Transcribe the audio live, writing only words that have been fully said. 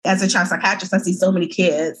as a child psychiatrist, I see so many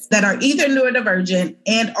kids that are either neurodivergent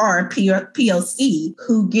and or POC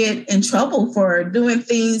who get in trouble for doing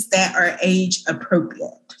things that are age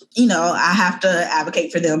appropriate. You know, I have to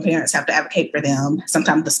advocate for them. Parents have to advocate for them.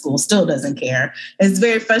 Sometimes the school still doesn't care. It's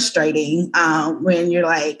very frustrating when you're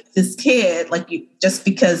like, this kid, like you, just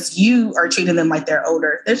because you are treating them like they're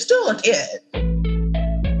older, they're still a kid.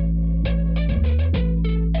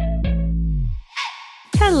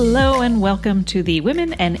 Hello and welcome to the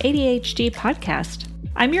Women and ADHD podcast.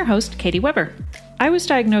 I'm your host, Katie Weber. I was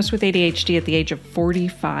diagnosed with ADHD at the age of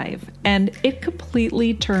 45, and it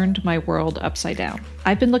completely turned my world upside down.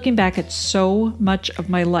 I've been looking back at so much of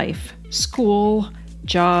my life, school,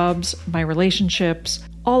 jobs, my relationships,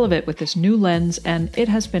 all of it with this new lens, and it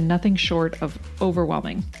has been nothing short of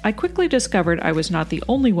overwhelming. I quickly discovered I was not the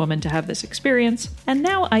only woman to have this experience, and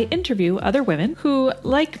now I interview other women who,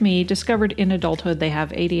 like me, discovered in adulthood they have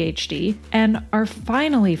ADHD and are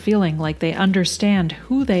finally feeling like they understand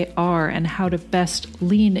who they are and how to best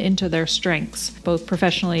lean into their strengths, both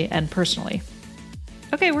professionally and personally.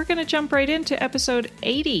 Okay, we're going to jump right into episode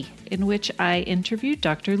 80, in which I interviewed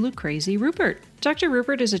Dr. Lucrezi Rupert. Dr.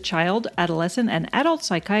 Rupert is a child, adolescent, and adult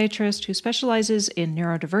psychiatrist who specializes in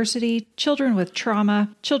neurodiversity, children with trauma,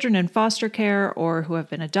 children in foster care or who have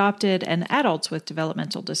been adopted, and adults with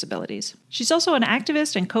developmental disabilities. She's also an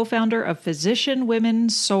activist and co-founder of Physician Women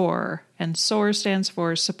SOAR, and SOAR stands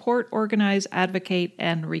for Support, Organize, Advocate,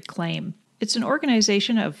 and Reclaim. It's an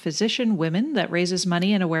organization of physician women that raises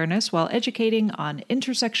money and awareness while educating on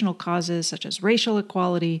intersectional causes such as racial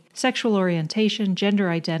equality, sexual orientation, gender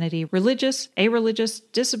identity, religious, areligious,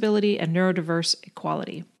 disability, and neurodiverse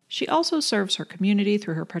equality. She also serves her community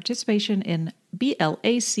through her participation in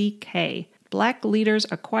BLACK, Black Leaders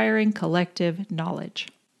Acquiring Collective Knowledge.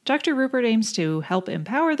 Dr. Rupert aims to help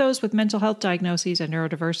empower those with mental health diagnoses and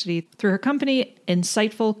neurodiversity through her company,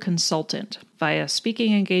 Insightful Consultant, via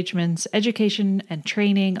speaking engagements, education, and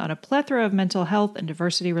training on a plethora of mental health and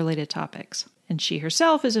diversity-related topics. And she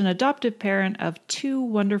herself is an adoptive parent of 2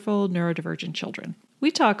 wonderful neurodivergent children. We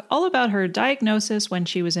talk all about her diagnosis when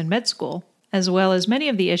she was in med school, as well as many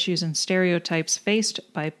of the issues and stereotypes faced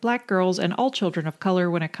by Black girls and all children of color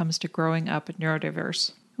when it comes to growing up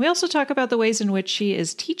neurodiverse. We also talk about the ways in which she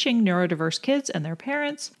is teaching neurodiverse kids and their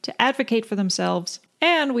parents to advocate for themselves,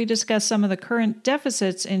 and we discuss some of the current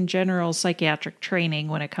deficits in general psychiatric training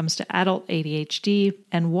when it comes to adult ADHD,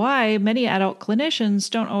 and why many adult clinicians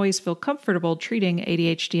don't always feel comfortable treating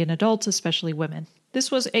ADHD in adults, especially women. This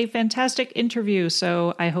was a fantastic interview,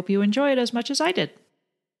 so I hope you enjoy it as much as I did.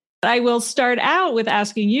 I will start out with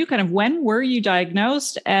asking you kind of when were you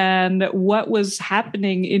diagnosed and what was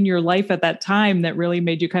happening in your life at that time that really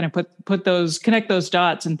made you kind of connect those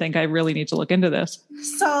dots and think I really need to look into this?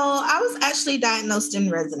 So I was actually diagnosed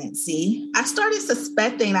in residency. I started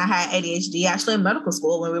suspecting I had ADHD actually in medical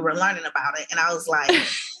school when we were learning about it. And I was like,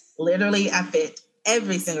 literally, I fit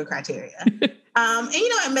every single criteria. And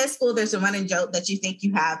in med school, there's a running joke that you think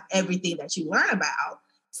you have everything that you learn about.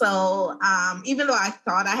 So even though I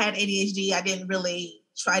thought I had ADHD, I didn't really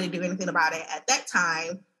try to do anything about it at that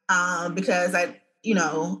time because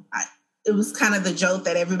it was kind of the joke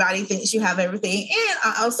that everybody thinks you have everything. And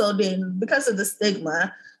I also didn't, because of the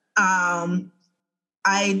stigma,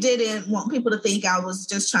 I didn't want people to think I was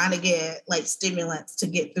just trying to get like stimulants to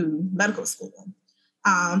get through medical school.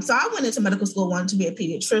 So I went into medical school wanting to be a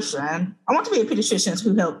pediatrician. I want to be a pediatrician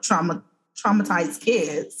who help traumatized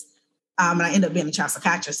kids. And I ended up being a child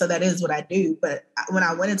psychiatrist. So that is what I do. But when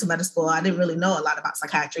I went into medical school, I didn't really know a lot about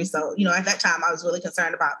psychiatry. So, at that time, I was really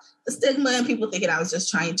concerned about the stigma and people thinking I was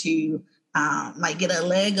just trying to get a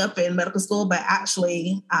leg up in medical school. But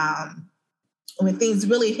actually, when things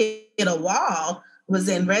really hit a wall was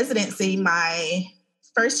in residency. My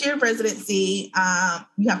first year of residency,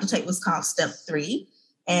 you have to take what's called step 3.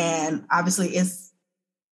 And obviously, it's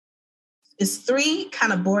 3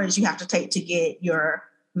 kind of boards you have to take to get your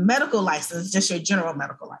medical license, just your general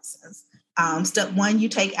medical license. Step 1, you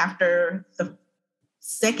take after the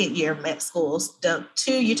second year of med school. Step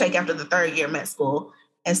 2, you take after the third year of med school.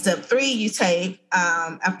 And step 3, you take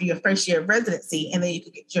after your first year of residency, and then you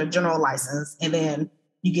can get your general license, and then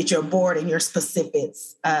you get your board and your specific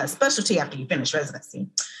specialty after you finish residency.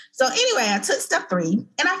 So anyway, I took step 3 and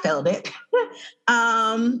I failed it.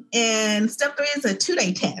 And step 3 is a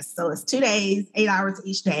 2-day test. So it's 2 days, 8 hours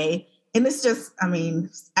each day. And it's just,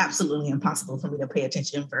 absolutely impossible for me to pay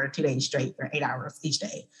attention for 2 days straight for 8 hours each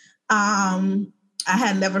day. I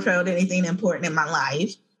had never failed anything important in my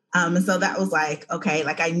life. And so that was like, okay,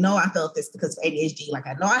 like I know I felt this because of ADHD. Like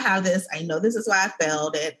I know I have this. I know this is why I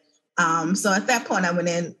failed it. So at that point, I went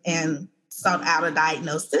in and sought out a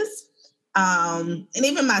diagnosis. And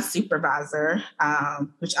even my supervisor,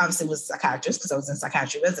 which obviously was a psychiatrist because I was in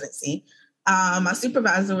psychiatry residency, my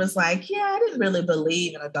supervisor was like, yeah, I didn't really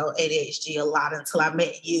believe in adult ADHD a lot until I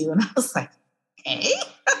met you. And I was like, hey,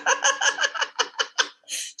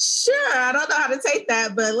 sure, I don't know how to take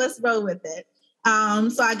that, but let's roll with it.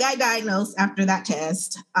 So I got diagnosed after that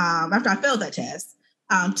test, after I failed that test,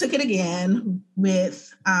 took it again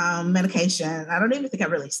with medication. I don't even think I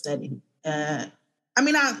really studied. I'm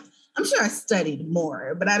sure I studied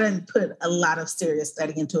more, but I didn't put a lot of serious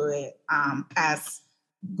study into it past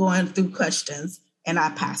going through questions, and I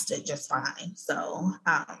passed it just fine. So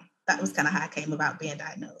that was kind of how I came about being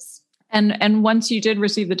diagnosed. And once you did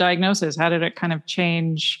receive the diagnosis, how did it kind of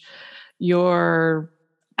change your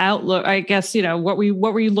outlook? I guess, what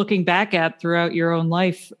were you looking back at throughout your own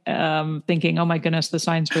life, thinking, oh my goodness, the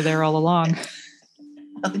signs were there all along?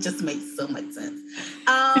 It just makes so much sense.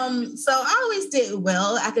 So I always did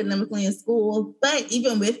well academically in school, but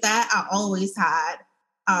even with that, I always had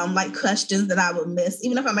like questions that I would miss.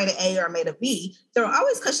 Even if I made an A or I made a B, there were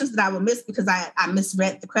always questions that I would miss because I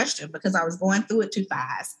misread the question because I was going through it too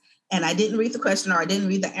fast. And I didn't read the question or I didn't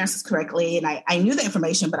read the answers correctly. And I knew the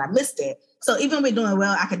information, but I missed it. So even with doing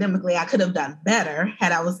well academically, I could have done better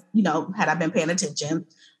had I been paying attention.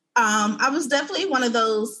 I was definitely one of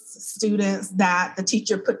those students that the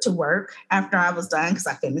teacher put to work after I was done because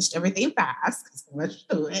I finished everything fast because I rushed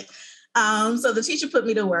through it. So the teacher put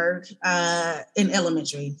me to work in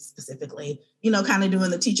elementary specifically, kind of doing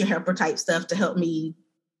the teacher helper type stuff to help me.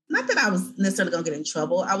 Not that I was necessarily going to get in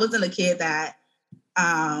trouble. I wasn't a kid that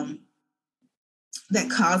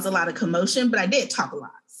caused a lot of commotion, but I did talk a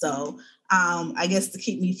lot. So I guess to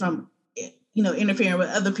keep me from, interfering with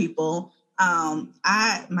other people,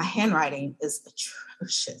 my handwriting is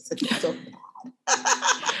atrocious. It's so bad.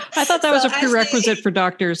 I thought that was a prerequisite for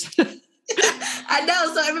doctors. I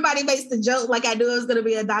know. So everybody makes the joke like I knew I was going to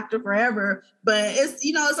be a doctor forever. But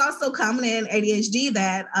it's also common in ADHD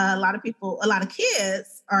that a lot of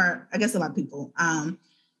kids, or I guess a lot of people,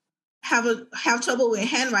 have trouble with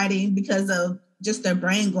handwriting because of just their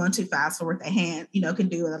brain going too fast for what their hand, can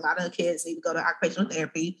do. And a lot of kids need to go to occupational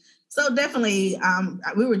therapy. So definitely,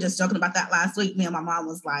 we were just joking about that last week. Me and my mom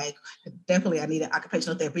was like, definitely I needed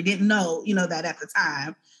occupational therapy. Didn't know, that at the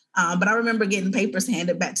time. But I remember getting papers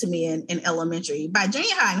handed back to me in elementary. By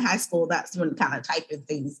junior high and high school, that's when kind of typing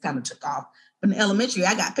things kind of took off. But in elementary,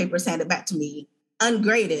 I got papers handed back to me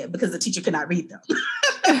ungraded because the teacher could not read them.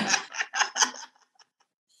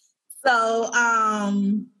 So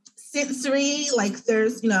sensory, like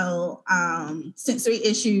there's, sensory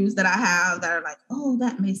issues that I have that are like, oh,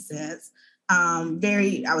 that makes sense. I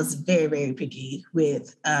was very, very picky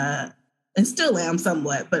with, and still am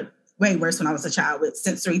somewhat, but way worse when I was a child with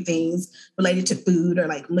sensory things related to food or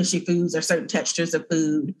like mushy foods or certain textures of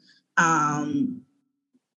food. So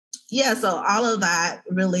all of that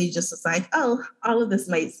really just was like, oh, all of this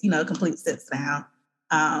makes, complete sense now.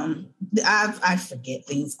 I forget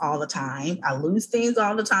things all the time. I lose things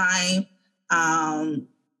all the time. I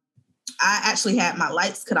actually had my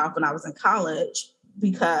lights cut off when I was in college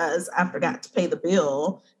because I forgot to pay the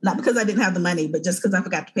bill. Not because I didn't have the money, but just because I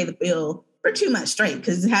forgot to pay the bill for 2 months straight,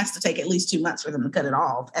 because it has to take at least 2 months for them to cut it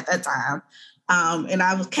off at that time. And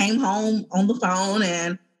I came home on the phone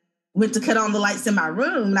and went to cut on the lights in my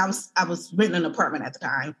room. And I was renting an apartment at the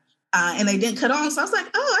time. And they didn't cut on. So I was like,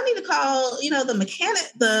 oh, I need to call, the mechanic,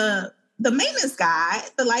 the maintenance guy.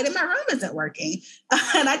 The light in my room isn't working.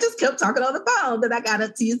 And I just kept talking on the phone. Then I got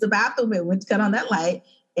up to use the bathroom and went to cut on that light.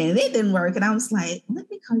 And it didn't work. And I was like, let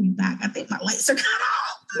me call you back. I think my lights are cut off.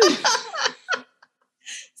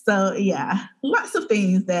 So yeah, lots of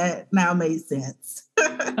things that now made sense.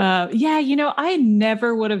 I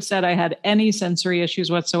never would have said I had any sensory issues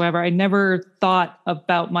whatsoever. I never thought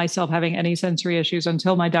about myself having any sensory issues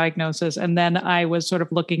until my diagnosis. And then I was sort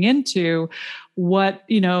of looking into what,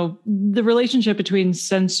 the relationship between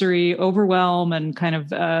sensory overwhelm and kind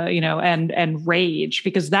of, and rage,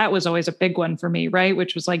 because that was always a big one for me, right?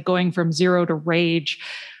 Which was like going from zero to rage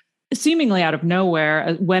seemingly out of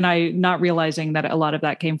nowhere, when not realizing that a lot of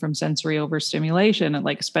that came from sensory overstimulation, and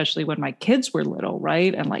like, especially when my kids were little,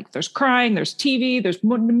 right? And like, there's crying, there's TV, there's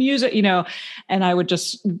music, and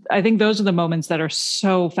I think those are the moments that are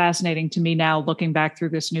so fascinating to me now, looking back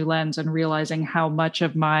through this new lens and realizing how much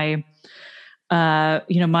of my,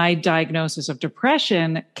 my diagnosis of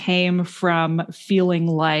depression came from feeling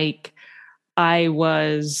like I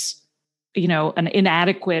was, an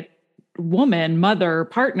inadequate woman, mother,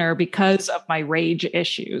 partner because of my rage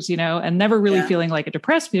issues, and never really feeling like a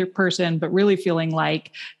depressed person, but really feeling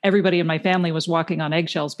like everybody in my family was walking on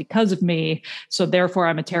eggshells because of me. So therefore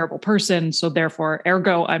I'm a terrible person. So therefore,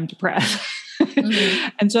 ergo, I'm depressed. Mm-hmm.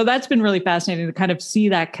 And so that's been really fascinating to kind of see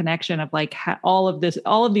that connection of like all of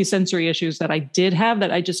these sensory issues that I did have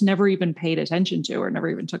that I just never even paid attention to or never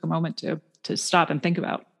even took a moment to stop and think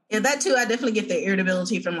about. Yeah, that too. I definitely get the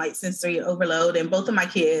irritability from like sensory overload. And both of my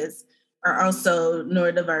kids are also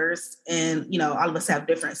neurodiverse, and all of us have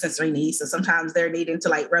different sensory needs. So sometimes they're needing to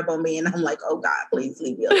like rub on me, and I'm like, oh God, please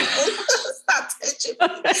leave me alone. Stop touching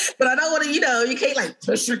me. But I don't want to, you can't like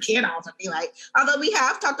push your kid off and be like, although we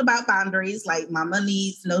have talked about boundaries, like mama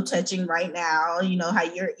needs no touching right now. How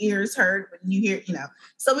your ears hurt when you hear,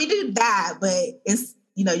 so we do that, but it's,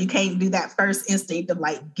 you can't do that first instinct of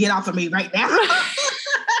like, get off of me right now.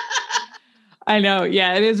 I know.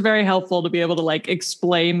 Yeah, it is very helpful to be able to like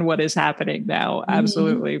explain what is happening now.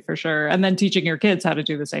 Absolutely, for sure. And then teaching your kids how to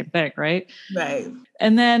do the same thing, right? Right.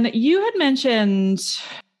 And then you had mentioned,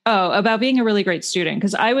 about being a really great student,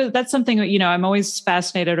 because that's something that, I'm always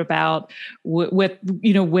fascinated about with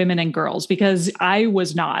women and girls, because I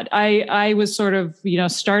was not. I was sort of,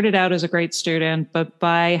 started out as a great student, but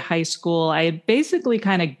by high school, I had basically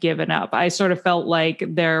kind of given up. I sort of felt like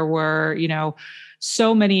there were,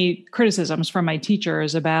 so many criticisms from my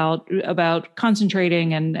teachers about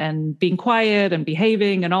concentrating and being quiet and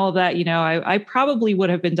behaving and all of that. I probably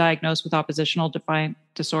would have been diagnosed with oppositional defiant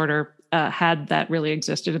disorder had that really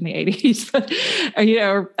existed in the 80s.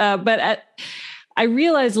 But I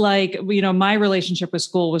realized like, my relationship with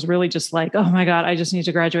school was really just like, oh my God, I just need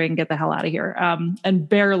to graduate and get the hell out of here. And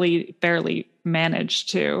barely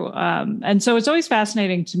managed to. And so it's always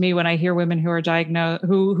fascinating to me when I hear women who are diagnosed,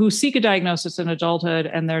 who seek a diagnosis in adulthood,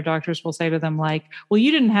 and their doctors will say to them like, well,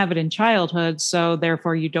 you didn't have it in childhood, so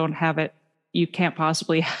therefore you don't have it. You can't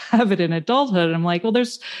possibly have it in adulthood. And I'm like, well,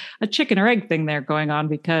 there's a chicken or egg thing there going on,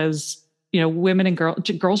 because, women and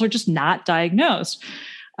girls are just not diagnosed.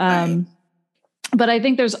 Right. But I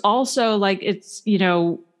think there's also like, it's,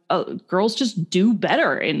 girls just do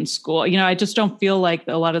better in school. I just don't feel like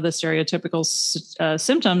a lot of the stereotypical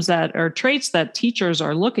symptoms that are traits that teachers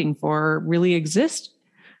are looking for really exist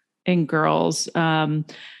in girls. But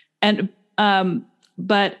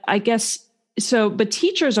I guess so. But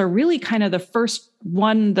teachers are really kind of the first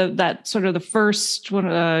one, the first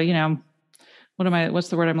one. What's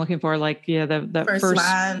the word I'm looking for? Like, yeah,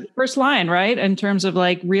 the first line, right? In terms of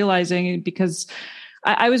like realizing, because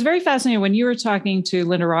I was very fascinated when you were talking to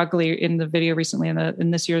Linda Rogley in the video recently in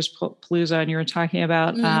this year's Palooza, and you were talking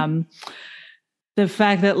about the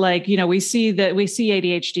fact that like, we see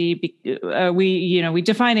ADHD, we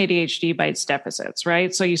define ADHD by its deficits,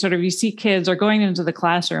 right? So you see kids are going into the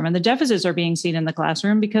classroom, and the deficits are being seen in the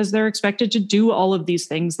classroom because they're expected to do all of these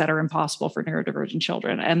things that are impossible for neurodivergent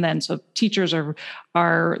children. And then so teachers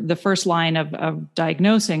are the first line of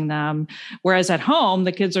diagnosing them. Whereas at home,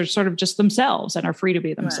 the kids are sort of just themselves and are free to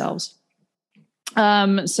be themselves.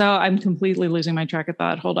 Right. So I'm completely losing my track of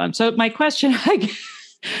thought. Hold on. So my question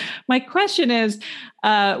is,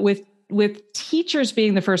 with teachers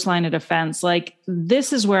being the first line of defense, like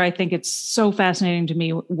this is where I think it's so fascinating to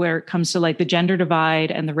me, where it comes to like the gender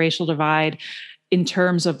divide and the racial divide in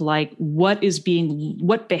terms of like what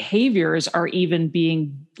behaviors are even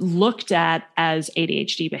being looked at as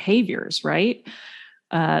ADHD behaviors, right?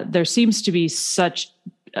 There seems to be such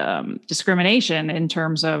discrimination in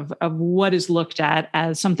terms of what is looked at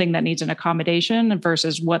as something that needs an accommodation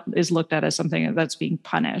versus what is looked at as something that's being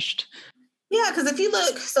punished. Yeah, because if you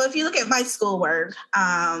look at my schoolwork,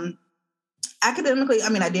 academically, I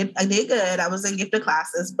mean, I did good. I was in gifted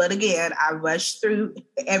classes, but again, I rushed through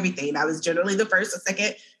everything. I was generally the first or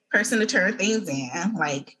second person to turn things in.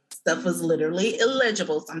 Like stuff was literally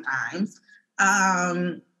illegible sometimes.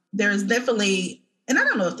 There's definitely, and I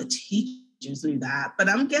don't know if the teachers knew that, but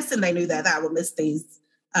I'm guessing they knew that I would miss things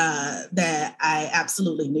that I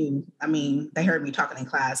absolutely knew. I mean, they heard me talking in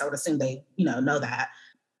class. I would assume they, know that.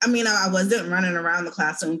 I mean, I wasn't running around the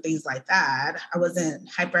classroom, things like that. I wasn't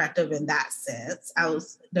hyperactive in that sense. I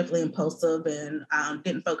was definitely impulsive and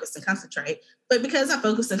didn't focus and concentrate. But because I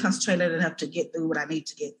focused and concentrated enough to get through what I need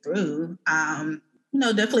to get through,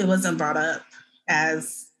 definitely wasn't brought up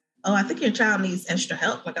as, oh, I think your child needs extra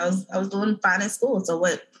help. Like I was doing fine in school. So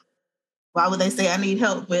why would they say I need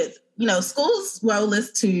help with, school's role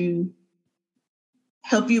is to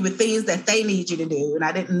help you with things that they need you to do. And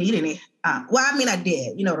I didn't need any. I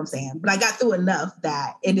did, you know what I'm saying? But I got through enough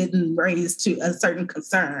that it didn't raise to a certain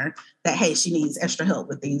concern that, hey, she needs extra help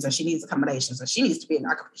with things, or she needs accommodations, or she needs to be in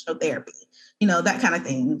occupational therapy, that kind of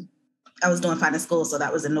thing. I was doing fine in school, so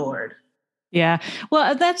that was ignored. Yeah.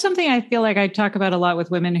 Well, that's something I feel like I talk about a lot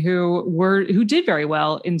with women who did very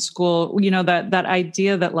well in school. That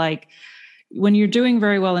idea that like when you're doing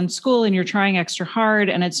very well in school and you're trying extra hard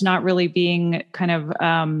and it's not really being kind of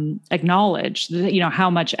acknowledged, how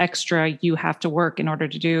much extra you have to work in order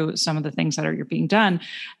to do some of the things that are being done.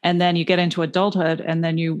 And then you get into adulthood and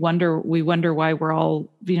then we wonder why we're all,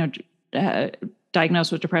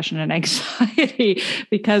 diagnosed with depression and anxiety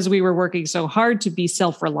because we were working so hard to be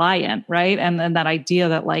self-reliant, right? And then that idea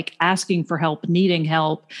that like asking for help, needing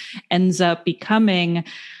help ends up becoming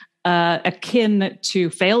akin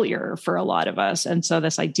to failure for a lot of us. And so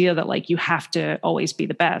this idea that like you have to always be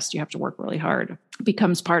the best, you have to work really hard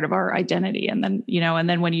becomes part of our identity. And then,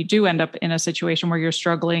 when you do end up in a situation where you're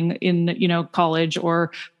struggling in, college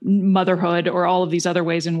or motherhood or all of these other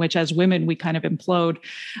ways in which as women, we kind of implode,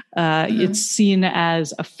 it's seen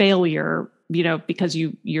as a failure, because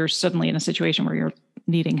you're suddenly in a situation where you're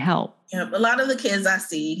needing help. Yeah, a lot of the kids I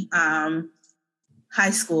see,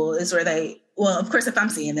 high school is where well, of course, if I'm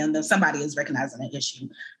seeing them, then somebody is recognizing an issue.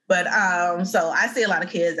 But so I see a lot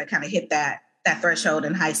of kids that kind of hit that threshold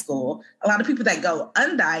in high school. A lot of people that go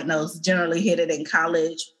undiagnosed generally hit it in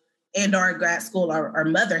college and or grad school or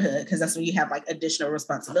motherhood, because that's when you have like additional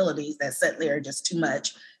responsibilities that suddenly are just too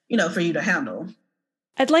much, for you to handle.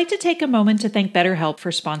 I'd like to take a moment to thank BetterHelp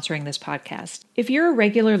for sponsoring this podcast. If you're a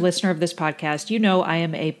regular listener of this podcast, you know I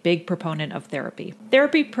am a big proponent of therapy.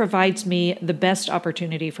 Therapy provides me the best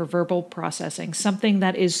opportunity for verbal processing, something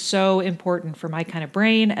that is so important for my kind of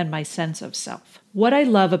brain and my sense of self. What I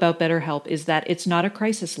love about BetterHelp is that it's not a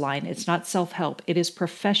crisis line. It's not self-help. It is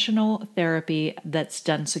professional therapy that's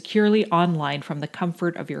done securely online from the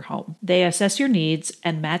comfort of your home. They assess your needs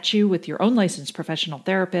and match you with your own licensed professional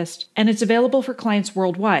therapist, and it's available for clients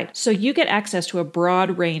worldwide. So you get access to a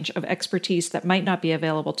broad range of expertise that might not be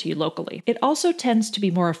available to you locally. It also tends to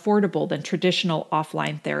be more affordable than traditional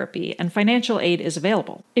offline therapy, and financial aid is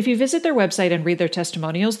available. If you visit their website and read their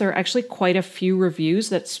testimonials, there are actually quite a few reviews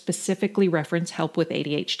that specifically reference help with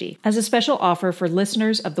ADHD. As a special offer for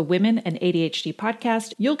listeners of the Women and ADHD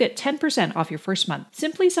podcast, you'll get 10% off your first month.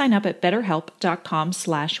 Simply sign up at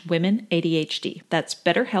betterhelp.com/womenadhd. That's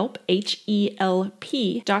betterhelp,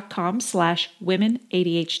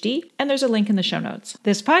 HELP.com/womenadhd. And there's a link in the show notes.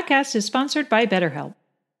 This podcast is sponsored by BetterHelp.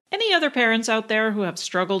 Any other parents out there who have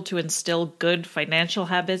struggled to instill good financial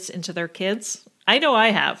habits into their kids? I know I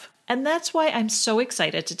have. And that's why I'm so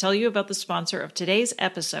excited to tell you about the sponsor of today's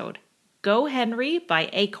episode, GoHenry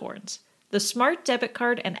by Acorns, the smart debit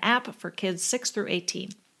card and app for kids 6 through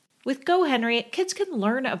 18. With GoHenry, kids can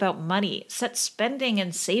learn about money, set spending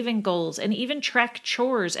and saving goals, and even track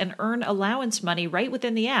chores and earn allowance money right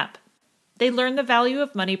within the app. They learn the value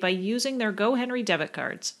of money by using their GoHenry debit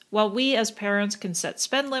cards, while we as parents can set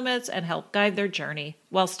spend limits and help guide their journey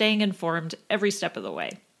while staying informed every step of the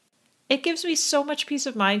way. It gives me so much peace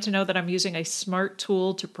of mind to know that I'm using a smart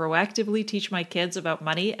tool to proactively teach my kids about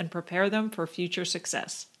money and prepare them for future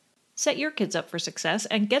success. Set your kids up for success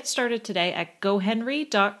and get started today at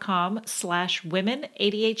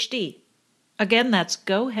gohenry.com/womenadhd. Again, that's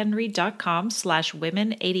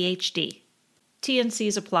gohenry.com/womenadhd.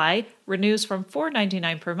 T&Cs apply. Renews from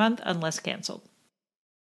 $4.99 per month unless canceled.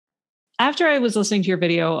 After I was listening to your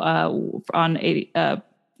video on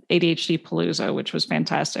ADHD Palooza, which was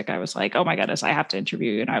fantastic, I was like, oh my goodness, I have to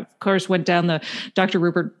interview you. And I, of course, went down the Dr.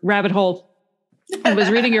 Rupert rabbit hole. I was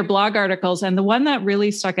reading your blog articles, and the one that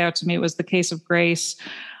really stuck out to me was the case of Grace,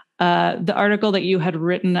 the article that you had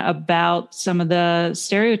written about some of the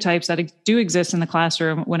stereotypes that do exist in the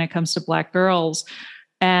classroom when it comes to Black girls.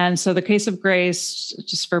 And so the case of Grace,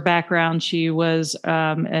 just for background, she was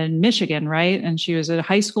in Michigan, right? And she was a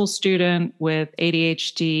high school student with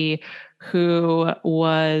ADHD who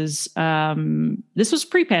was, this was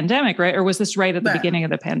pre-pandemic, right? Or was this right at the beginning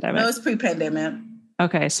of the pandemic? No, it was pre-pandemic.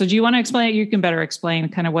 Okay. So do you want to explain it? You can better explain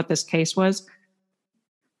kind of what this case was.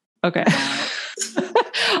 Okay.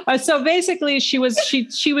 So basically she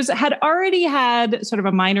had already had sort of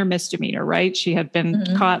a minor misdemeanor, right? She had been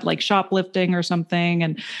caught like shoplifting or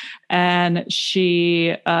something. And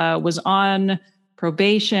she was on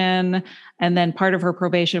probation. And then part of her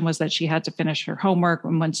probation was that she had to finish her homework.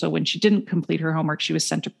 And when she didn't complete her homework, she was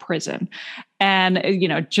sent to prison. And,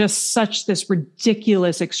 just such this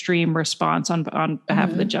ridiculous extreme response on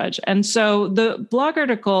behalf of the judge. And so the blog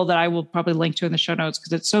article that I will probably link to in the show notes,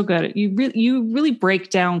 because it's so good, you really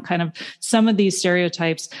break down kind of some of these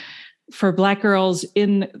stereotypes for Black girls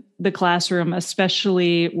in the classroom,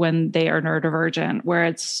 especially when they are neurodivergent,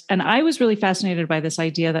 and I was really fascinated by this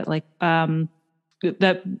idea that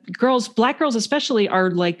that Black girls especially,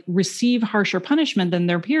 are like receive harsher punishment than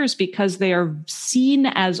their peers because they are seen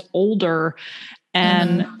as older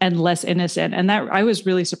and less innocent. And that, I was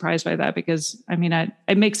really surprised by that, because I mean,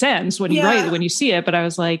 it makes sense when you write, when you see it, but I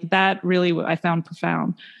was like, that really, I found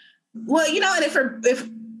profound. Well, and if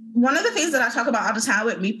one of the things that I talk about all the time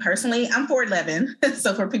with me personally, I'm 4'11".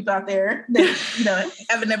 So for people out there that,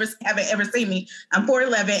 haven't ever seen me, I'm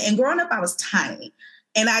 4'11". And growing up, I was tiny.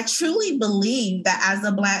 And I truly believe that as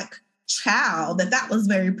a Black child, that was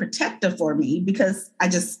very protective for me, because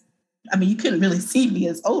you couldn't really see me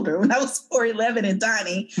as older when I was 4'11" and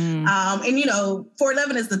tiny. And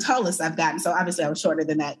 4'11" is the tallest I've gotten. So obviously I was shorter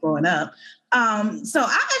than that growing up. So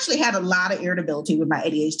I actually had a lot of irritability with my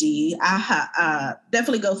ADHD. I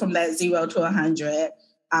definitely go from that 0 to 100.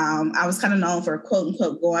 I was kind of known for quote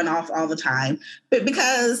unquote going off all the time, but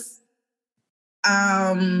because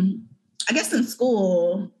I guess in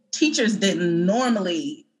school, teachers didn't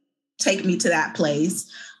normally take me to that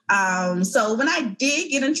place. So when I did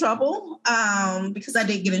get in trouble, because I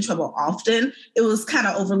did get in trouble often, it was kind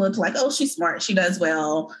of overlooked like, oh, she's smart, she does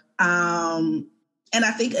well. And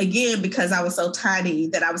I think, again, because I was so tiny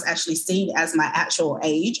that I was actually seen as my actual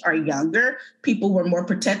age or younger, people were more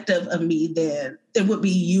protective of me than it would be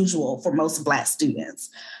usual for most Black students.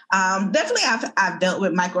 Definitely, I've dealt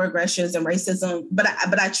with microaggressions and racism, but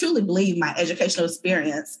I truly believe my educational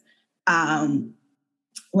experience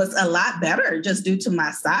was a lot better just due to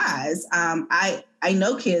my size. I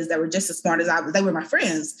know kids that were just as smart as I was. They were my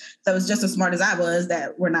friends that was just as smart as I was,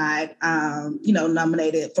 that were not,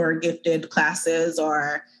 nominated for gifted classes,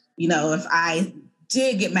 or, if I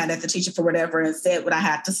did get mad at the teacher for whatever and said what I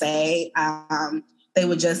had to say, they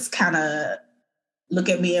would just kind of look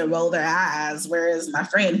at me and roll their eyes. Whereas my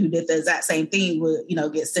friend who did the exact same thing would,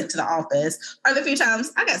 get sent to the office. Or the few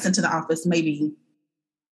times I got sent to the office, maybe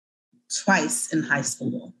twice in high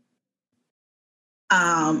school.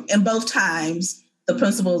 And both times the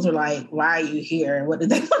principals were like, why are you here? What did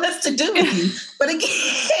they want us to do with you?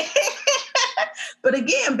 But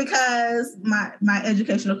again, because my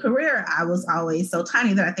educational career, I was always so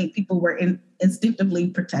tiny that I think people were instinctively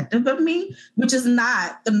protective of me, which is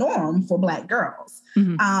not the norm for Black girls.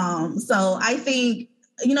 Mm-hmm. So I think,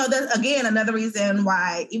 that's, again, another reason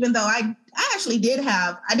why, even though I didn't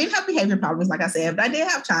have behavior problems, like I said, but I did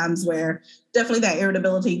have times where definitely that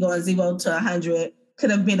irritability going 0 to 100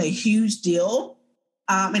 could have been a huge deal.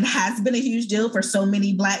 It has been a huge deal for so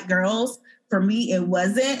many Black girls. For me, it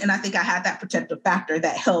wasn't. And I think I had that protective factor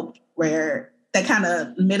that helped, where that kind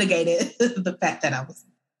of mitigated the fact that I was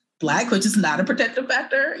Black, which is not a protective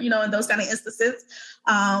factor, in those kind of instances.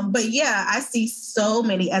 But yeah, I see so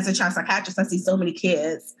many, as a child psychiatrist, I see so many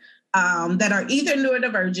kids that are either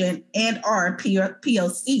neurodivergent and or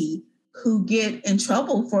POC who get in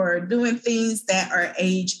trouble for doing things that are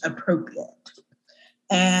age appropriate.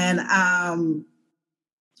 And,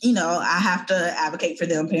 I have to advocate for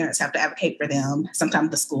them. Parents have to advocate for them. Sometimes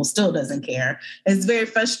the school still doesn't care. It's very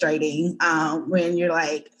frustrating when you're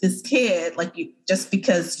like, this kid, like, just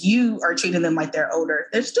because you are treating them like they're older,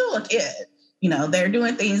 they're still a kid. They're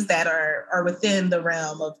doing things that are within the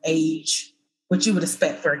realm of age, what you would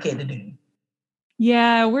expect for a kid to do.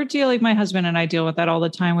 Yeah, my husband and I deal with that all the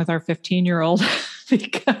time with our 15-year-old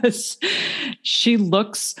because she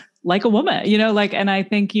looks like a woman, and I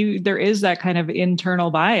think there is that kind of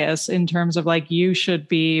internal bias in terms of like, you should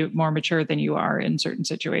be more mature than you are in certain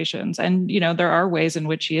situations. And, there are ways in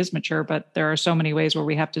which she is mature, but there are so many ways where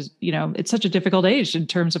we have to, it's such a difficult age in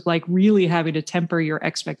terms of like really having to temper your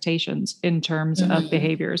expectations in terms of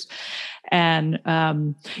behaviors. And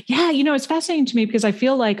it's fascinating to me because I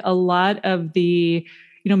feel like a lot of the,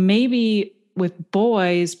 maybe with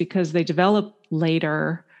boys, because they develop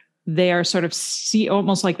later, they are sort of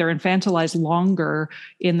almost like they're infantilized longer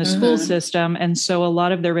in the school system. And so a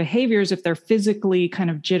lot of their behaviors, if they're physically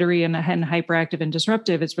kind of jittery and hyperactive and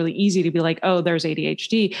disruptive, it's really easy to be like, oh, there's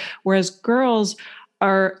ADHD. Whereas girls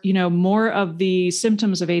are, more of the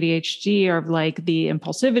symptoms of ADHD are like the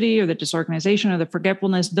impulsivity or the disorganization or the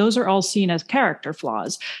forgetfulness. Those are all seen as character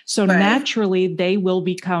flaws. So naturally they will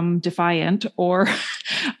become defiant or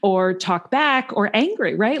talk back or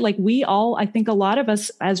angry, right? Like I think a lot of us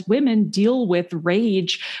as women deal with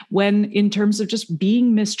rage when in terms of just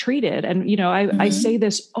being mistreated. And, I say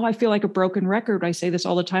this, I feel like a broken record. I say this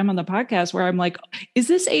all the time on the podcast where I'm like, is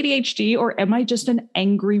this ADHD or am I just an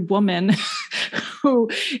angry woman who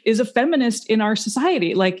is a feminist in our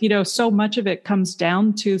society? Like, so much of it comes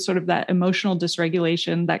down to sort of that emotional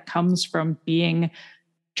dysregulation that comes from being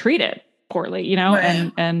treated poorly,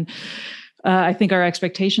 and I think our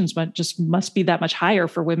expectations must be that much higher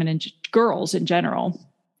for women and girls in general.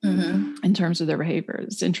 in terms of their behavior.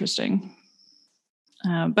 It's interesting.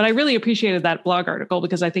 But I really appreciated that blog article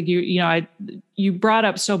because I think you brought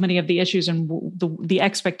up so many of the issues, and the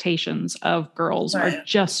expectations of girls are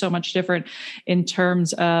just so much different in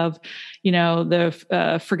terms of,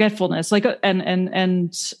 the forgetfulness, like,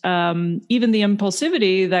 and even the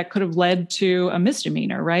impulsivity that could have led to a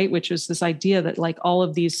misdemeanor, right? Which is this idea that like all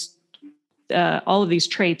of these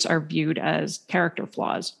traits are viewed as character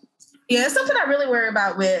flaws. Yeah, it's something I really worry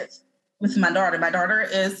about with my daughter. My daughter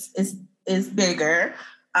is bigger.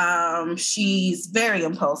 She's very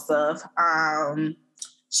impulsive.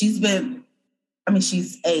 She's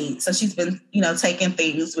 8, so she's been, taking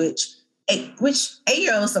things which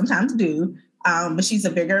 8-year-olds sometimes do. But she's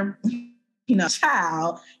a bigger,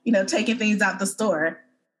 child, taking things out the store,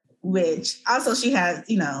 which also she has,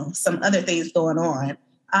 some other things going on.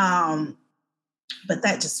 But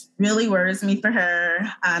that just really worries me for her.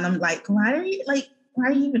 And I'm like, why are you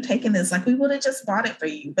even taking this? Like, we would have just bought it for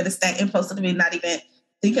you. But it's that impulsivity, not even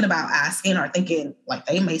thinking about asking or thinking like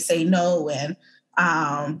they may say no. And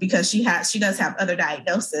because she does have other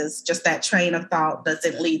diagnoses, just that train of thought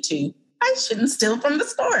doesn't lead to, I shouldn't steal from the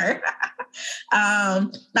store.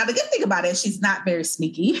 Now, the good thing about it, she's not very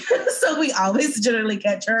sneaky. So we always generally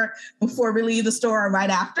catch her before we leave the store or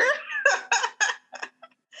right after.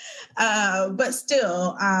 But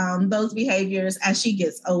still, those behaviors as she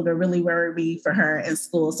gets older really worry me for her in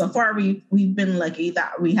school. So far, we've been lucky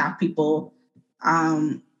that we have people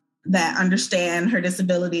that understand her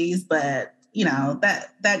disabilities, but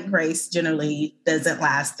that grace generally doesn't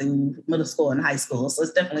last through middle school and high school. So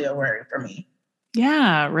it's definitely a worry for me.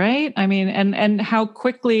 Yeah. Right. I mean, and how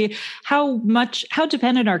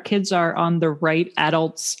dependent our kids are on the right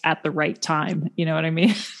adults at the right time. You know what I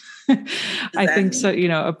mean? Exactly. I think so.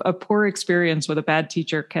 A poor experience with a bad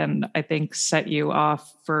teacher can, I think, set you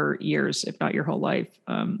off for years, if not your whole life.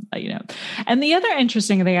 And the other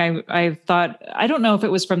interesting thing I thought, I don't know if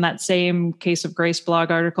it was from that same Case of Grace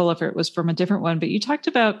blog article, if it was from a different one, but you talked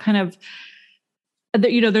about kind of,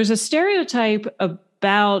 there's a stereotype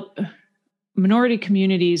about minority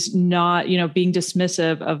communities not, being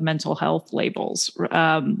dismissive of mental health labels.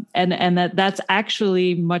 And that's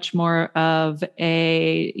actually much more of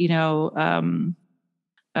a,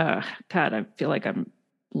 God, I feel like I'm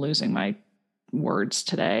losing my words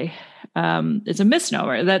today. It's a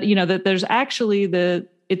misnomer that, that there's actually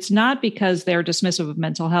it's not because they're dismissive of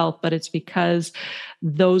mental health, but it's because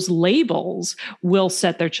those labels will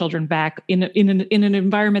set their children back in an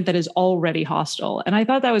environment that is already hostile. And I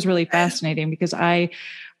thought that was really fascinating because I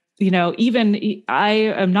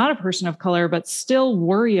am not a person of color, but still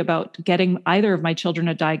worry about getting either of my children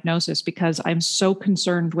a diagnosis because I'm so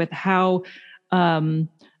concerned with how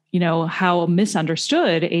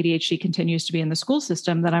misunderstood ADHD continues to be in the school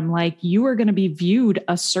system that I'm like, you are going to be viewed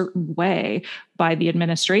a certain way by the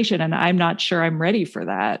administration. And I'm not sure I'm ready for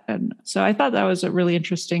that. And so I thought that was a really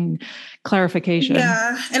interesting clarification.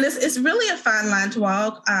 Yeah. And it's really a fine line to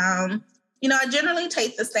walk. I generally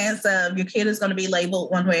take the stance of your kid is going to be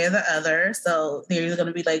labeled one way or the other. So they're either going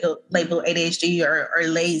to be labeled ADHD or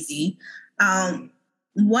lazy.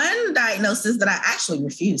 One diagnosis that I actually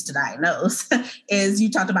refuse to diagnose is,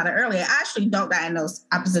 you talked about it earlier, I actually don't diagnose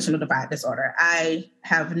oppositional defiant disorder. I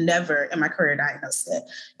have never in my career diagnosed it.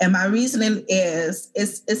 And my reasoning is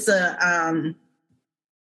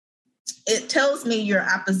it tells me you're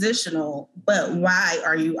oppositional, but why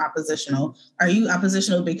are you oppositional? Are you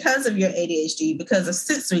oppositional because of your ADHD, because of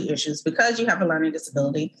sensory issues, because you have a learning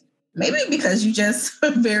disability? Maybe because you just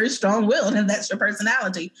very strong-willed and that's your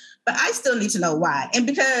personality. But I still need to know why. And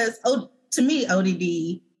because, to me,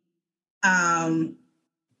 ODD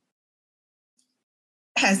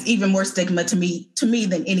has even more stigma to me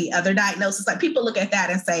than any other diagnosis. Like, people look at that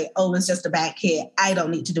and say, oh, it's just a bad kid. I don't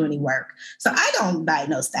need to do any work. So I don't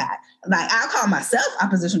diagnose that. Like, I'll call myself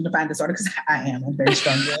oppositional defiant disorder because I'm very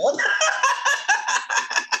strong-willed.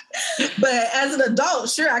 But as an adult,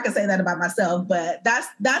 sure, I can say that about myself. But that's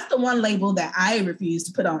the one label that I refuse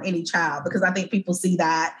to put on any child, because I think people see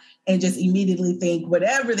that and just immediately think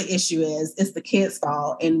whatever the issue is, it's the kid's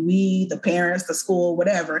fault. And we, the parents, the school,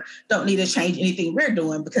 whatever, don't need to change anything we're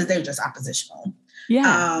doing because they're just oppositional.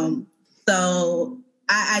 Yeah. So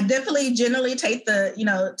I definitely generally take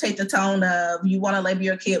the tone of, you want to label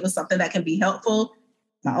your kid with something that can be helpful.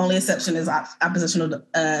 My only exception is oppositional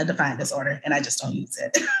defiant disorder, and I just don't use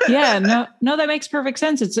it. Yeah, no, that makes perfect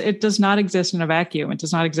sense. It does not exist in a vacuum. It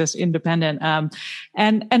does not exist independent.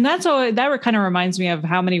 And that's that kind of reminds me of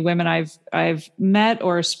how many women I've met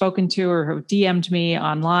or spoken to or have DM'd me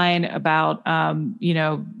online about,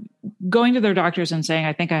 going to their doctors and saying,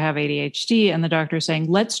 I think I have ADHD. And the doctor is saying,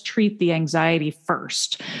 let's treat the anxiety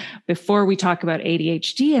first before we talk about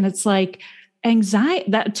ADHD. And it's like, anxiety,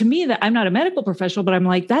 that to me, that I'm not a medical professional, but I'm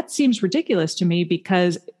like, that seems ridiculous to me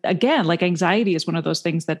because again, like anxiety is one of those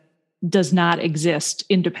things that does not exist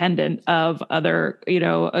independent of other,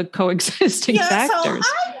 coexisting factors.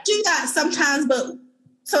 So I do that sometimes, but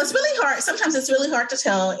so it's really hard. Sometimes it's really hard to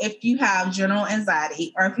tell if you have general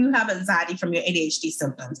anxiety or if you have anxiety from your ADHD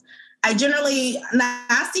symptoms. I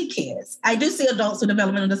see kids. I do see adults with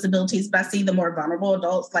developmental disabilities, but I see the more vulnerable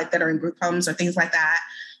adults like that are in group homes or things like that.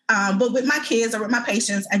 But with my kids or with my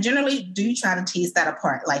patients, I generally do try to tease that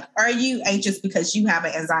apart. Like, are you anxious because you have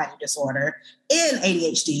an anxiety disorder in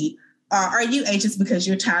ADHD? Or are you anxious because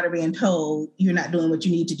you're tired of being told you're not doing what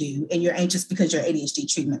you need to do? And you're anxious because your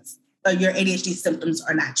ADHD treatments or your ADHD symptoms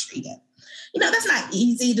are not treated. That's not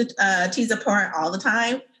easy to tease apart all the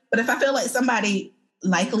time. But if I feel like somebody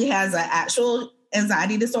likely has an actual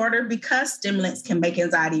anxiety disorder, because stimulants can make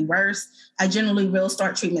anxiety worse, I generally will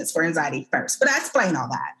start treatments for anxiety first. But I explain all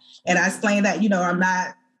that. And I explain that, I'm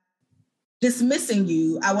not dismissing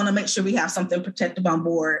you. I want to make sure we have something protective on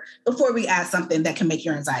board before we add something that can make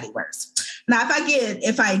your anxiety worse. Now,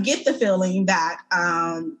 if I get the feeling that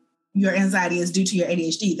your anxiety is due to your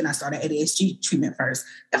ADHD, then I start an ADHD treatment first.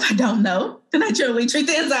 If I don't know, then I generally treat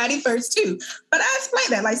the anxiety first too. But I explain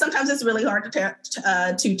that, like sometimes it's really hard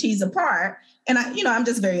to tease apart. And I'm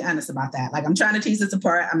just very honest about that. Like I'm trying to tease this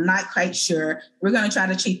apart. I'm not quite sure. We're going to try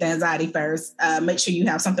to treat the anxiety first. Make sure you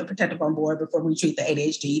have something protective on board before we treat the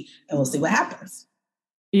ADHD, and we'll see what happens.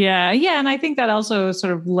 Yeah. And I think that also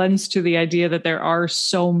sort of lends to the idea that there are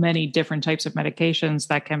so many different types of medications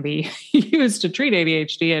that can be used to treat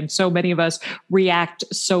ADHD. And so many of us react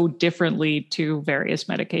so differently to various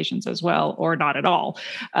medications as well, or not at all.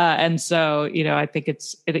 And so, I think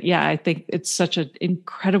I think it's such an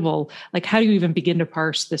incredible, like, how do you even begin to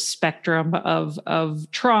parse the spectrum of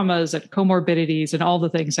traumas and comorbidities and all the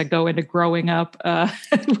things that go into growing up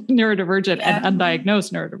neurodivergent and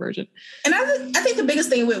undiagnosed neurodivergent? And I think the biggest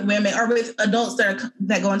thing with women or with adults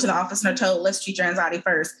that go into the office and are told, let's treat your anxiety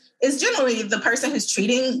first, is generally the person who's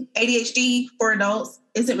treating ADHD for adults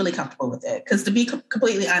isn't really comfortable with it. Because to be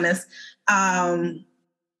completely honest, I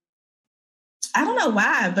don't know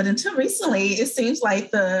why, but until recently, it seems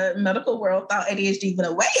like the medical world thought ADHD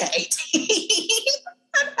went away at 18.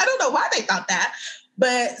 I don't know why they thought that.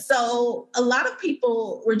 But so a lot of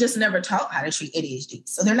people were just never taught how to treat ADHD.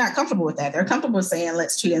 So they're not comfortable with that. They're comfortable saying,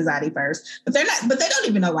 let's treat anxiety first, but they don't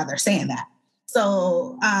even know why they're saying that.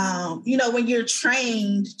 So, when you're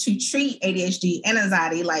trained to treat ADHD and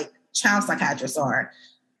anxiety, like child psychiatrists are,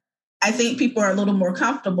 I think people are a little more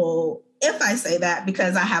comfortable if I say that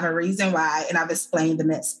because I have a reason why, and I've explained the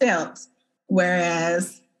next steps.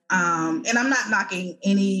 Whereas, and I'm not knocking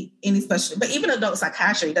any special, but even adult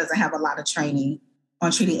psychiatry doesn't have a lot of training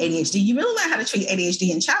on treating ADHD. You really learn how to treat ADHD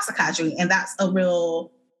in child psychiatry, and that's a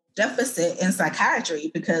real deficit in psychiatry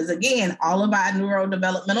because, again, all of our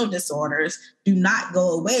neurodevelopmental disorders do not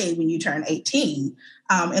go away when you turn 18.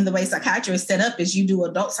 And the way psychiatry is set up is you do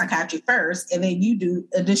adult psychiatry first, and then you do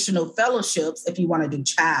additional fellowships if you want to do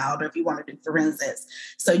child or if you want to do forensics.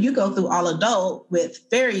 So you go through all adult with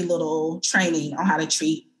very little training on how to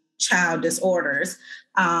treat child disorders,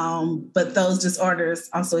 but those disorders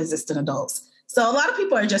also exist in adults. So a lot of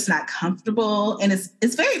people are just not comfortable, and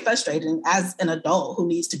it's very frustrating as an adult who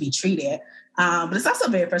needs to be treated. But it's also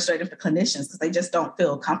very frustrating for clinicians because they just don't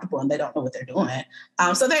feel comfortable and they don't know what they're doing.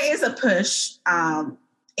 So there is a push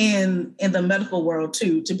in the medical world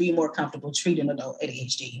too to be more comfortable treating adult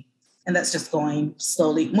ADHD, and that's just going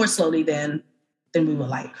more slowly than we would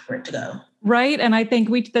like for it to go. Right. And I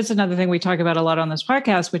think that's another thing we talk about a lot on this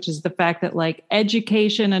podcast, which is the fact that like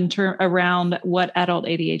education around what adult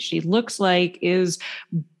ADHD looks like is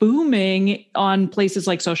booming on places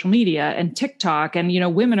like social media and TikTok. And,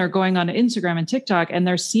 women are going on Instagram and TikTok and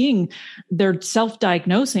they're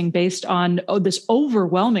self-diagnosing based on this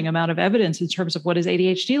overwhelming amount of evidence in terms of what does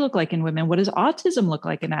ADHD look like in women? What does autism look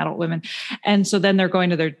like in adult women? And so then they're going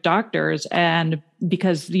to their doctors, and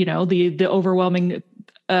because, the overwhelming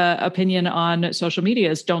opinion on social media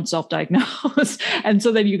is don't self-diagnose. And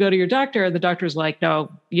so then you go to your doctor and the doctor's like, no,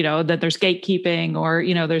 that there's gatekeeping, or,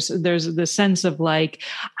 there's the sense of like,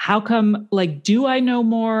 how come, like, do I know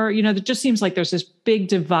more? It just seems like there's this big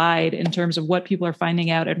divide in terms of what people are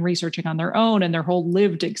finding out and researching on their own and their whole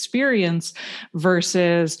lived experience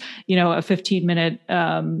versus, a 15-minute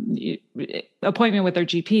appointment with their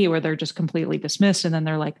GP where they're just completely dismissed. And then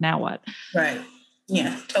they're like, now what? Right.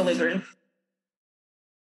 Yeah, totally agree.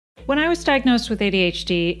 When I was diagnosed with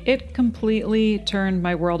ADHD, it completely turned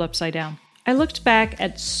my world upside down. I looked back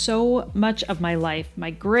at so much of my life, my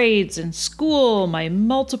grades in school, my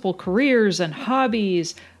multiple careers and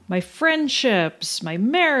hobbies, my friendships, my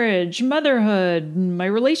marriage, motherhood, my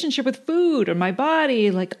relationship with food or my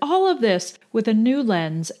body, like all of this with a new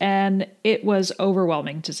lens, and it was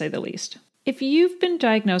overwhelming to say the least. If you've been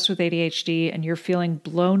diagnosed with ADHD and you're feeling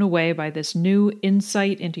blown away by this new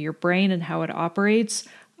insight into your brain and how it operates,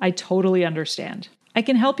 I totally understand. I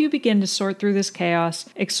can help you begin to sort through this chaos,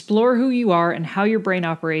 explore who you are and how your brain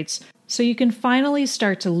operates, so you can finally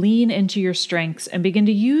start to lean into your strengths and begin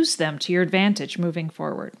to use them to your advantage moving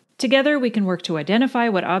forward. Together, we can work to identify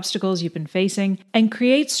what obstacles you've been facing and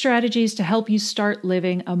create strategies to help you start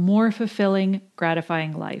living a more fulfilling,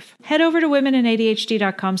 gratifying life. Head over to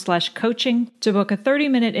womenandadhd.com/coaching to book a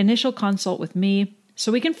 30-minute initial consult with me, so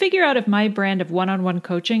we can figure out if my brand of one-on-one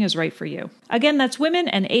coaching is right for you. Again, that's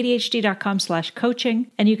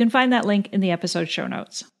womenandadhd.com/coaching, and you can find that link in the episode show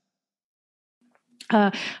notes.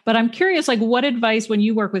 But I'm curious, like, what advice when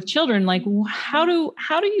you work with children, like, how do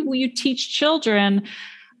you teach children,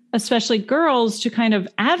 especially girls, to kind of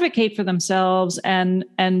advocate for themselves and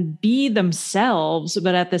be themselves,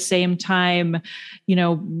 but at the same time,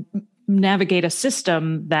 navigate a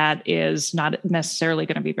system that is not necessarily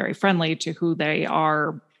going to be very friendly to who they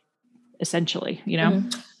are, essentially, Mm-hmm.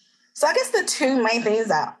 So I guess the two main things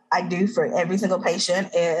that I do for every single patient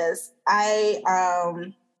is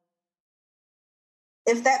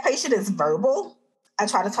if that patient is verbal, I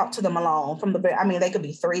try to talk to them alone they could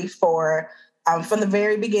be 3, 4. From the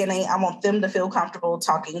very beginning, I want them to feel comfortable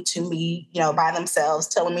talking to me, by themselves,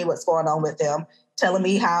 telling me what's going on with them, telling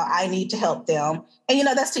me how I need to help them. And,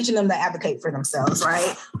 that's teaching them to advocate for themselves,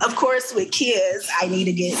 right? Of course, with kids, I need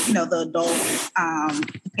to get, the adult,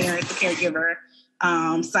 the parent, the caregiver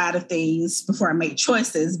side of things before I make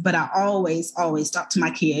choices. But I always talk to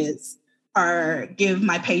my kids or give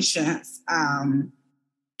my patients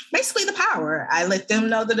basically the power. I let them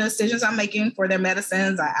know the decisions I'm making for their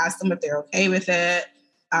medicines. I ask them if they're okay with it.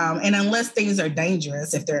 And unless things are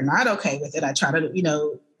dangerous, if they're not okay with it, I try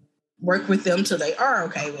to, work with them till they are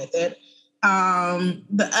okay with it.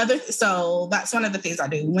 So that's one of the things I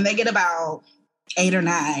do. When they get about 8 or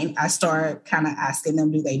 9, I start kind of asking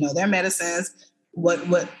them, do they know their medicines? What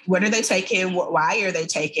are they taking? Why are they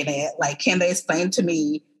taking it? Like, can they explain to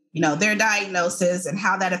me, their diagnosis and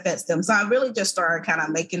how that affects them? So I really just started kind of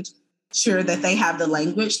making sure that they have the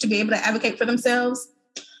language to be able to advocate for themselves.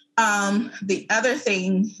 The other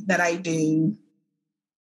thing that I do,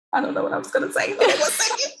 I don't know what I was going to say. Hold on 1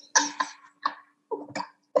 second.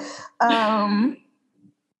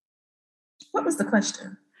 What was the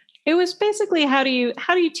question? It was basically, how do you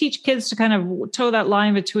teach kids to kind of toe that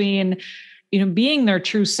line between, being their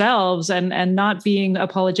true selves and not being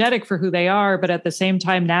apologetic for who they are, but at the same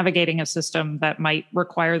time navigating a system that might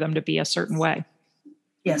require them to be a certain way.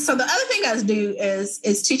 Yeah. So the other thing I do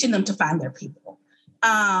is teaching them to find their people.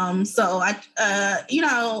 So I,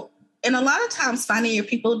 and a lot of times finding your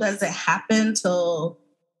people doesn't happen till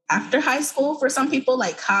after high school for some people,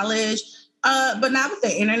 like college. But now with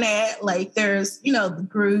the internet, like there's, the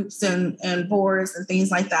groups and boards and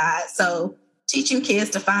things like that. So teaching kids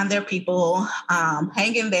to find their people,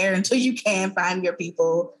 hang in there until you can find your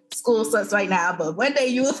people. School sucks right now, but one day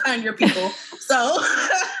you will find your people. So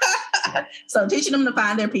teaching them to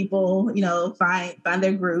find their people, find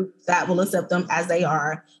their group that will accept them as they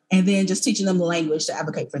are. And then just teaching them the language to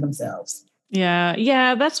advocate for themselves.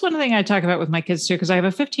 Yeah. That's one thing I talk about with my kids too, because I have a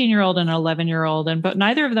 15-year-old and an 11-year-old, but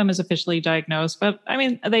neither of them is officially diagnosed. But I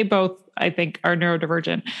mean, they both, I think, are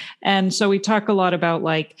neurodivergent. And so we talk a lot about,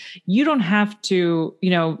 like, you don't have to,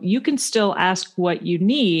 you can still ask what you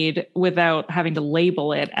need without having to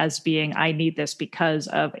label it as being, I need this because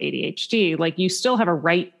of ADHD. Like, you still have a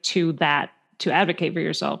right to that, to advocate for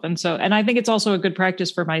yourself. And I think it's also a good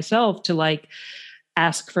practice for myself to, like,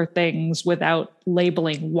 ask for things without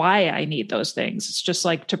labeling why I need those things. It's just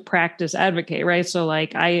like to practice advocate, right? So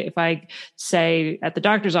like if I say at the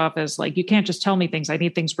doctor's office, like, you can't just tell me things, I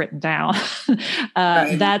need things written down.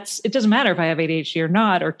 Right. It doesn't matter if I have ADHD or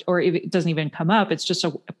not, or if it doesn't even come up. It's just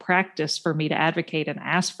a practice for me to advocate and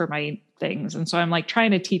ask for my things. And so I'm like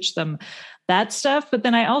trying to teach them that stuff. But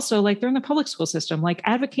then I also, like, they're in the public school system, like,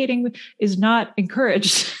 advocating is not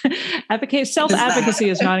encouraged. Self-advocacy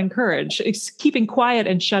is not encouraged. It's keeping quiet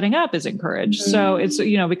and shutting up is encouraged. Mm-hmm. So it's,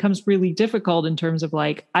 becomes really difficult in terms of,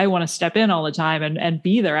 like, I want to step in all the time and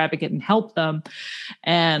be their advocate and help them.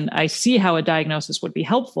 And I see how a diagnosis would be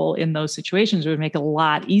helpful in those situations. It would make it a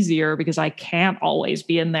lot easier because I can't always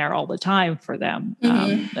be in there all the time for them.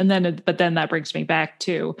 Mm-hmm. But then that brings me back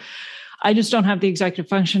to, I just don't have the executive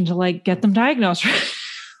function to, like, get them diagnosed.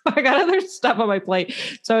 I got other stuff on my plate.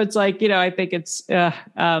 So it's like, I think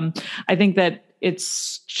I think that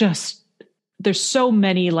it's just, there's so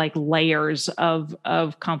many like layers of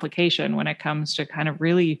complication when it comes to kind of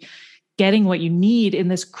really getting what you need in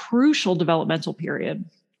this crucial developmental period.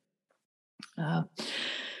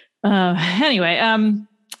 Anyway,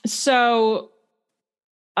 so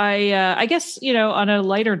I guess, on a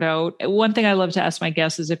lighter note, one thing I love to ask my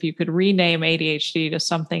guests is if you could rename ADHD to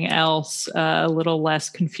something else, a little less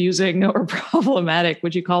confusing or problematic,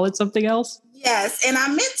 would you call it something else? Yes. And I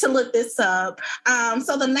meant to look this up.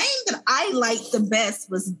 So the name that I liked the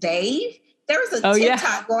best was Dave. There was a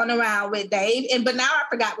TikTok going around with Dave, but now I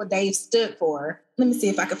forgot what Dave stood for. Let me see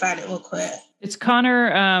if I can find it real quick. It's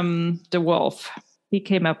Connor DeWolf. He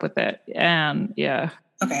came up with it. And yeah.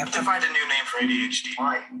 Okay. To find a new name for ADHD.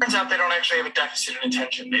 Why? Turns out they don't actually have a deficit in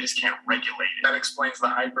attention. They just can't regulate it. That explains the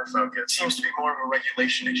hyperfocus. Seems to be more of a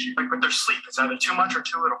regulation issue. Like with their sleep, it's either too much or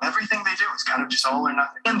too little. Everything they do is kind of just all or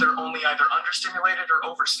nothing. And they're only either understimulated or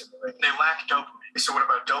overstimulated. They lack dopamine. So what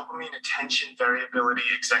about dopamine, attention, variability,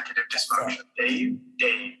 executive dysfunction?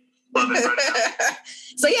 Dave. Love it right now.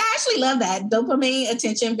 So yeah, I actually love that. Dopamine,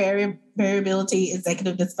 attention, variability,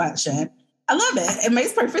 executive dysfunction. I love it. It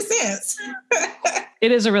makes perfect sense.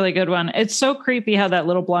 It is a really good one. It's so creepy how that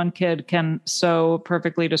little blonde kid can so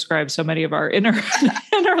perfectly describe so many of our inner lives.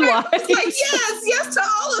 Like, yes to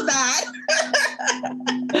all of that.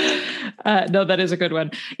 No, that is a good one.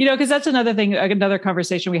 Because that's another thing, another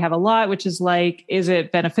conversation we have a lot, which is like, is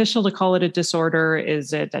it beneficial to call it a disorder?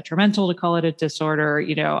 Is it detrimental to call it a disorder?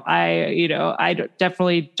 I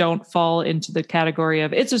definitely don't fall into the category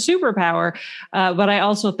of it's a superpower. But I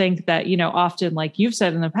also think that, often, like you've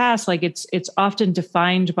said in the past, like it's often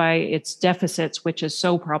defined by its deficits, which is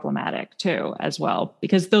so problematic too, as well,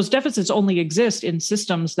 because those deficits only exist in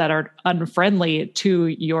systems that are unfriendly to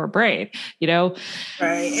your brain,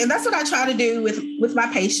 Right. And that's what I try to do with my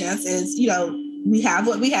patients is, we have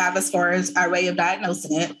what we have as far as our way of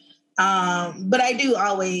diagnosing it. But I do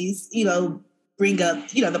always, bring up,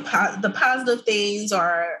 the positive things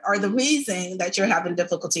or the reason that you're having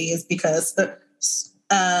difficulty is because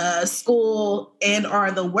school and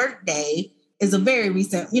or the work day is a very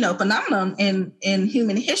recent, phenomenon in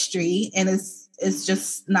human history. And it's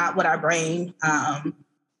just not what our brain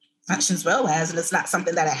functions well as. And it's not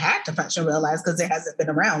something that I had to function well as because it hasn't been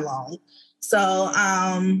around long. So,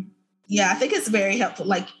 I think it's very helpful.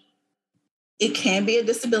 Like, it can be a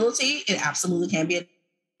disability. It absolutely can be a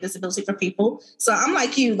disability for people. So I'm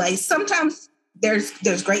like you, like sometimes there's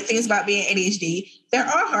great things about being ADHD. There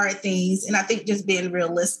are hard things. And I think just being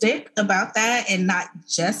realistic about that and not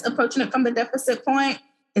just approaching it from the deficit point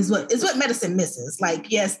is what medicine misses. Like,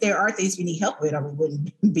 yes, there are things we need help with or we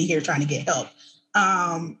wouldn't be here trying to get help.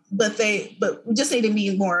 But we just need to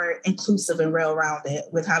be more inclusive and well-rounded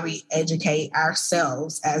with how we educate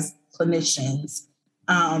ourselves as clinicians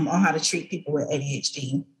on how to treat people with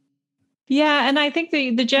ADHD. Yeah. And I think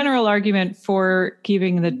the general argument for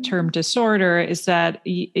keeping the term disorder is that,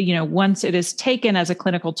 once it is taken as a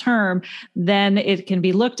clinical term, then it can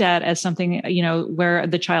be looked at as something, where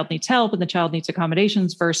the child needs help and the child needs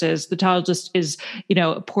accommodations versus the child just is,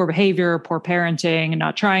 poor behavior, poor parenting, and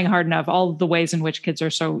not trying hard enough, all of the ways in which kids are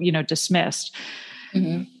so, dismissed.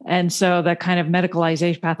 Mm-hmm. And so that kind of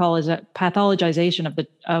medicalization, pathologization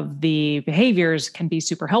of the behaviors can be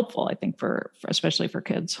super helpful, I think, for especially for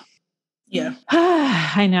kids. Yeah,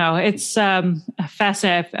 I know it's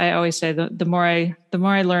fascinating. I always say the more I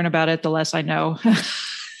learn about it, the less I know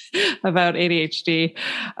about ADHD.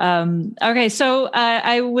 Okay, so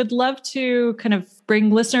I would love to kind of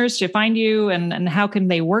bring listeners to find you and how can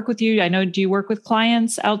they work with you? I know, do you work with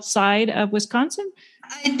clients outside of Wisconsin?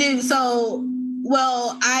 I do. So,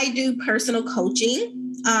 I do personal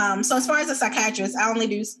coaching. So as far as a psychiatrist, I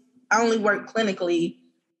only work clinically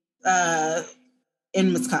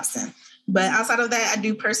in Wisconsin. But outside of that, I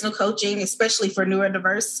do personal coaching, especially for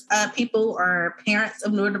neurodiverse people or parents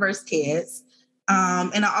of neurodiverse kids.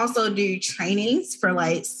 And I also do trainings for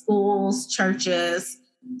like schools, churches,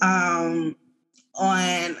 on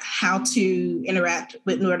how to interact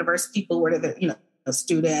with neurodiverse people, whether they're,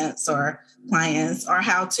 students or clients, or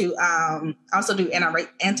how to also do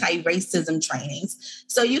anti-racism trainings.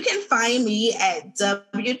 So you can find me at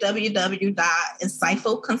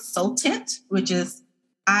www.insightful consultant, which is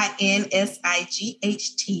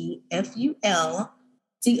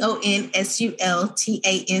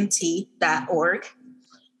INSIGHTFULCONSULTANT.org.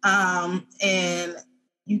 And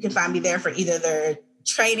you can find me there for either their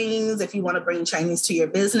trainings, if you want to bring trainings to your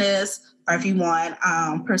business, or if you want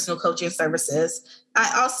personal coaching services.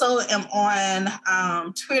 I also am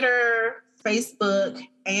on Twitter, Facebook,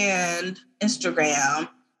 and Instagram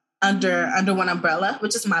under One Umbrella,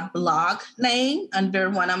 which is my blog name, Under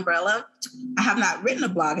One Umbrella. I have not written a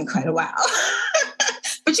blog in quite a while,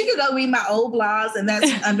 but you can go read my old blogs, and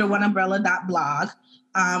that's underoneumbrella.blog.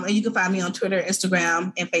 And you can find me on Twitter,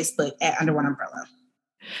 Instagram, and Facebook at Under One Umbrella.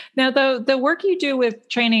 Now, the work you do with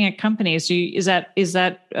training at companies, is that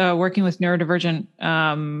working with neurodivergent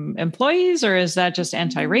employees, or is that just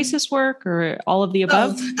anti-racist work, or all of the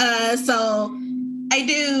above? So I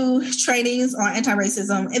do trainings on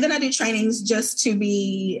anti-racism, and then I do trainings just to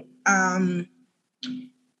be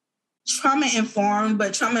trauma-informed,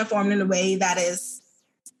 but trauma-informed in a way that is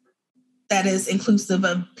inclusive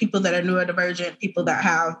of people that are neurodivergent, people that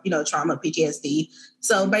have, trauma, PTSD.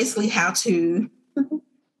 So basically how to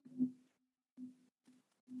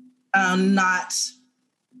not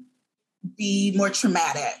be more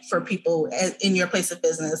traumatic for people in your place of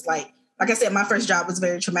business. Like I said, my first job was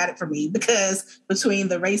very traumatic for me because between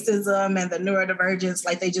the racism and the neurodivergence,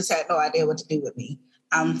 like they just had no idea what to do with me.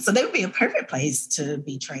 So they would be a perfect place to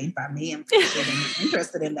be trained by me. I'm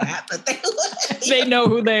interested in that, but they know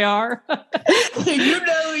who they are. You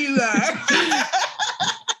know who you are.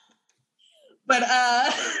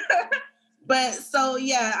 But so,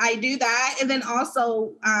 yeah, I do that. And then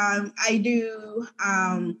also I do,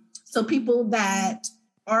 so people that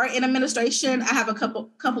are in administration, I have a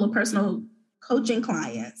couple of personal coaching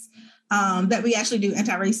clients that we actually do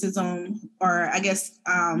anti-racism, or I guess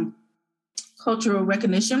cultural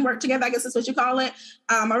recognition work together, I guess is what you call it.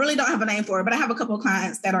 I really don't have a name for it, but I have a couple of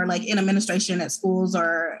clients that are like in administration at schools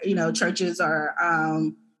or, churches or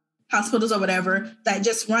hospitals or whatever, that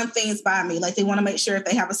just run things by me. Like they want to make sure if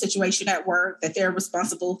they have a situation at work that they're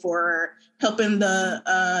responsible for helping the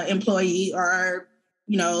employee or,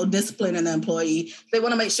 disciplining the employee. They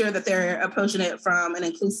want to make sure that they're approaching it from an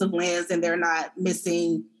inclusive lens and they're not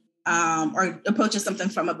missing or approaching something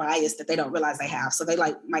from a bias that they don't realize they have. So they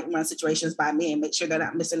might run situations by me and make sure they're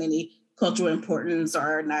not missing any cultural importance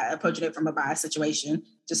or not approaching it from a bias situation,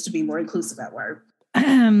 just to be more inclusive at work.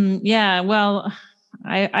 Yeah, well,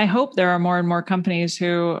 I hope there are more and more companies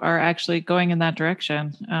who are actually going in that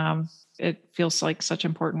direction. It feels like such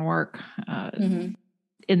important work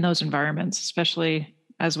in those environments, especially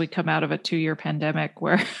as we come out of a 2-year pandemic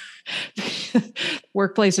where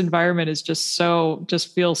workplace environment is just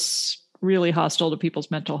feels really hostile to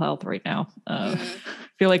people's mental health right now. I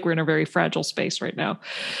feel like we're in a very fragile space right now.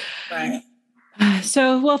 Right.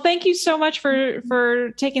 So, well, thank you so much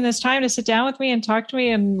for taking this time to sit down with me and talk to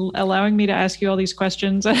me and allowing me to ask you all these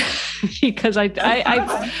questions because I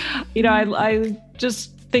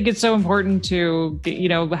just think it's so important to,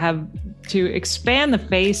 have to expand the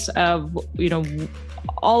face of,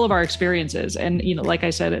 all of our experiences. And, like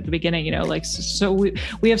I said at the beginning, so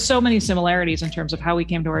we have so many similarities in terms of how we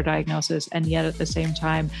came to our diagnosis. And yet at the same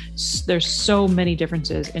time, there's so many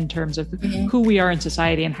differences in terms of who we are in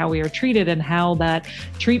society and how we are treated and how that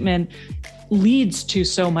treatment leads to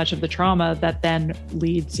so much of the trauma that then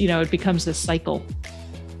leads, it becomes this cycle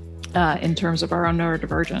in terms of our own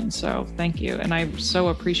neurodivergence. So thank you. And I so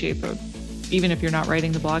appreciate even if you're not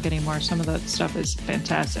writing the blog anymore, some of that stuff is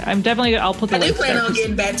fantastic. I'll put the link there. I do plan on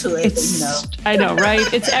getting back to it. I know, right?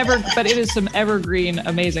 But it is some evergreen,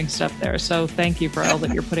 amazing stuff there. So thank you for all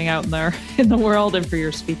that you're putting out in the world and for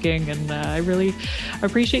your speaking. And I really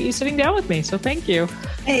appreciate you sitting down with me. So thank you.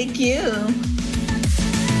 Thank you.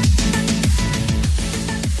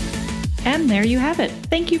 And there you have it.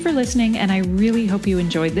 Thank you for listening, and I really hope you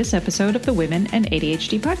enjoyed this episode of the Women and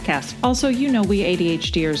ADHD podcast. Also, we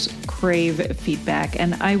ADHDers crave feedback,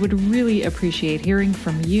 and I would really appreciate hearing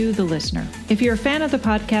from you, the listener. If you're a fan of the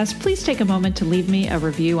podcast, please take a moment to leave me a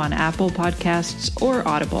review on Apple Podcasts or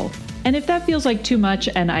Audible. And if that feels like too much,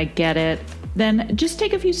 and I get it, then just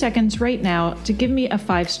take a few seconds right now to give me a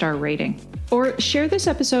 5-star rating. Or share this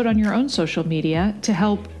episode on your own social media to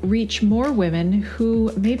help reach more women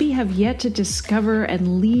who maybe have yet to discover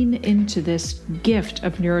and lean into this gift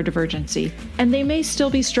of neurodivergency. And they may still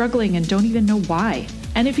be struggling and don't even know why.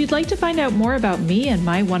 And if you'd like to find out more about me and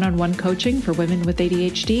my one-on-one coaching for women with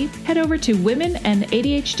ADHD, head over to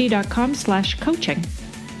womenandadhd.com/coaching.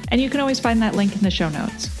 And you can always find that link in the show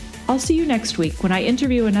notes. I'll see you next week when I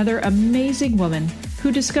interview another amazing woman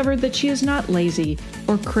who discovered that she is not lazy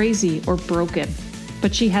or crazy or broken,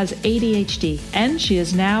 but she has ADHD, and she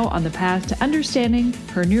is now on the path to understanding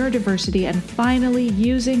her neurodiversity and finally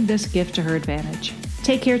using this gift to her advantage.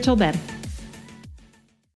 Take care till then.